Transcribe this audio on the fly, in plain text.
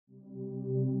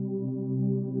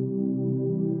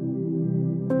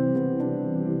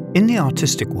In the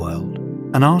artistic world,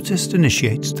 an artist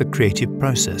initiates the creative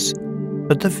process,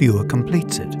 but the viewer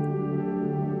completes it.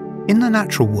 In the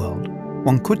natural world,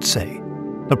 one could say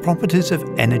the properties of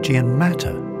energy and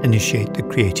matter initiate the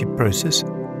creative process,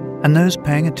 and those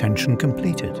paying attention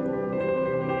complete it.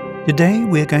 Today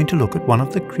we are going to look at one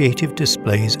of the creative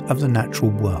displays of the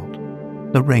natural world,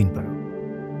 the rainbow.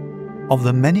 Of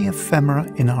the many ephemera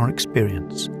in our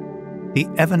experience, the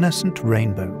evanescent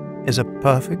rainbow is a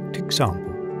perfect example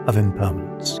of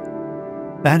impermanence.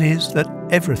 That is, that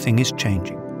everything is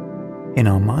changing, in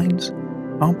our minds,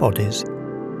 our bodies,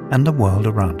 and the world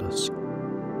around us.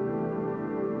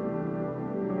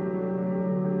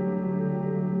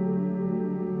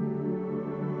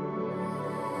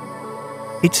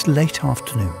 It's late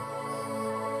afternoon.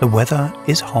 The weather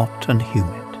is hot and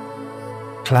humid.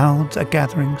 Clouds are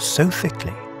gathering so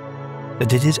thickly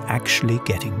that it is actually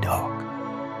getting dark.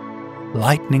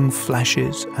 Lightning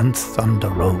flashes and thunder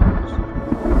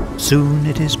rolls. Soon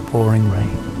it is pouring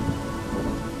rain.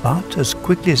 But as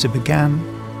quickly as it began,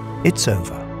 it's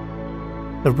over.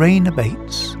 The rain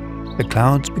abates, the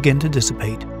clouds begin to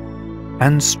dissipate,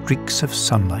 and streaks of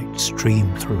sunlight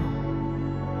stream through.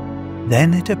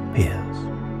 Then it appears.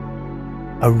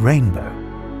 A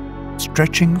rainbow,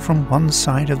 stretching from one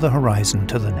side of the horizon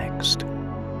to the next.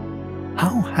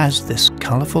 How has this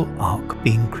colourful arc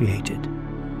been created?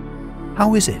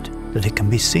 How is it that it can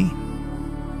be seen?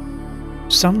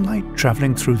 Sunlight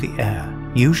travelling through the air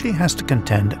usually has to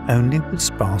contend only with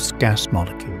sparse gas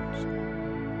molecules.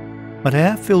 But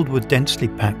air filled with densely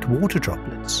packed water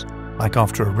droplets, like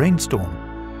after a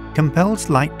rainstorm, compels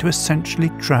light to essentially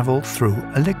travel through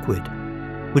a liquid,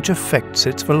 which affects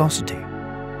its velocity.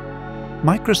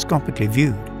 Microscopically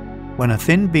viewed, when a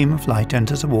thin beam of light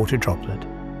enters a water droplet,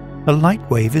 the light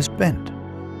wave is bent,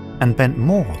 and bent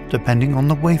more depending on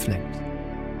the wavelength.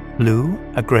 Blue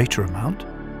a greater amount,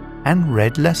 and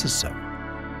red lesser so.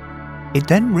 It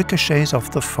then ricochets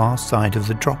off the far side of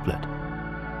the droplet,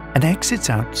 and exits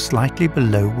out slightly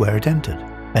below where it entered,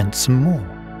 bent some more,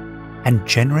 and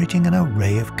generating an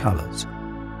array of colours.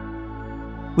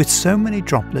 With so many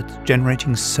droplets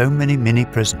generating so many mini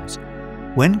prisms,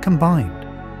 when combined,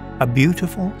 a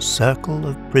beautiful circle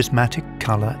of prismatic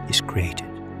colour is created,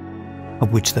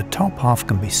 of which the top half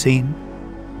can be seen,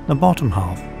 the bottom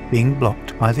half being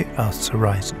blocked by the Earth's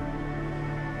horizon.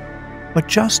 But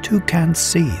just who can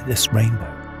see this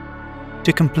rainbow?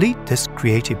 To complete this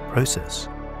creative process,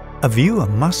 a viewer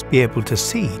must be able to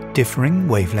see differing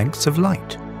wavelengths of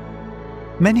light.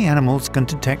 Many animals can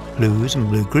detect blues and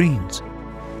blue-greens.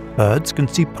 Birds can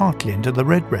see partly into the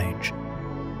red range.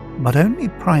 But only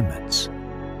primates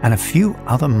and a few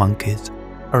other monkeys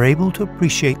are able to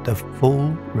appreciate the full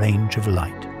range of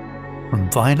light,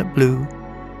 from violet blue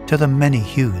to the many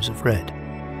hues of red.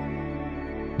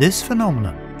 This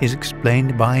phenomenon is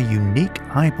explained by a unique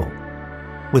eyeball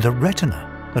with a retina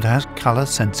that has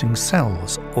color-sensing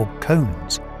cells or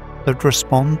cones that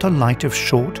respond to light of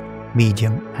short,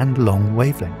 medium and long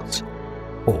wavelengths,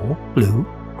 or blue,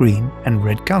 green and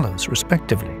red colors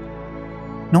respectively.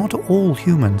 Not all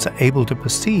humans are able to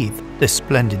perceive this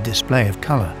splendid display of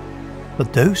color,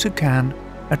 but those who can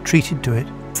are treated to it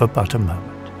for but a moment.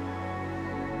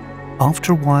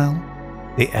 After a while,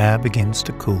 the air begins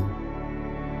to cool.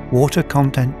 Water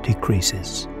content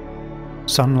decreases.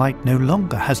 Sunlight no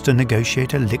longer has to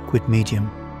negotiate a liquid medium,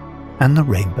 and the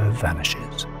rainbow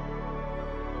vanishes.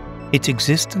 Its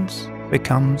existence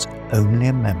becomes only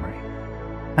a memory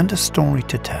and a story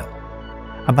to tell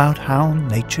about how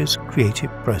nature's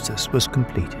creative process was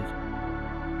completed.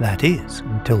 That is,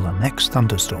 until the next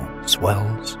thunderstorm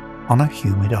swells on a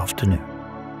humid afternoon.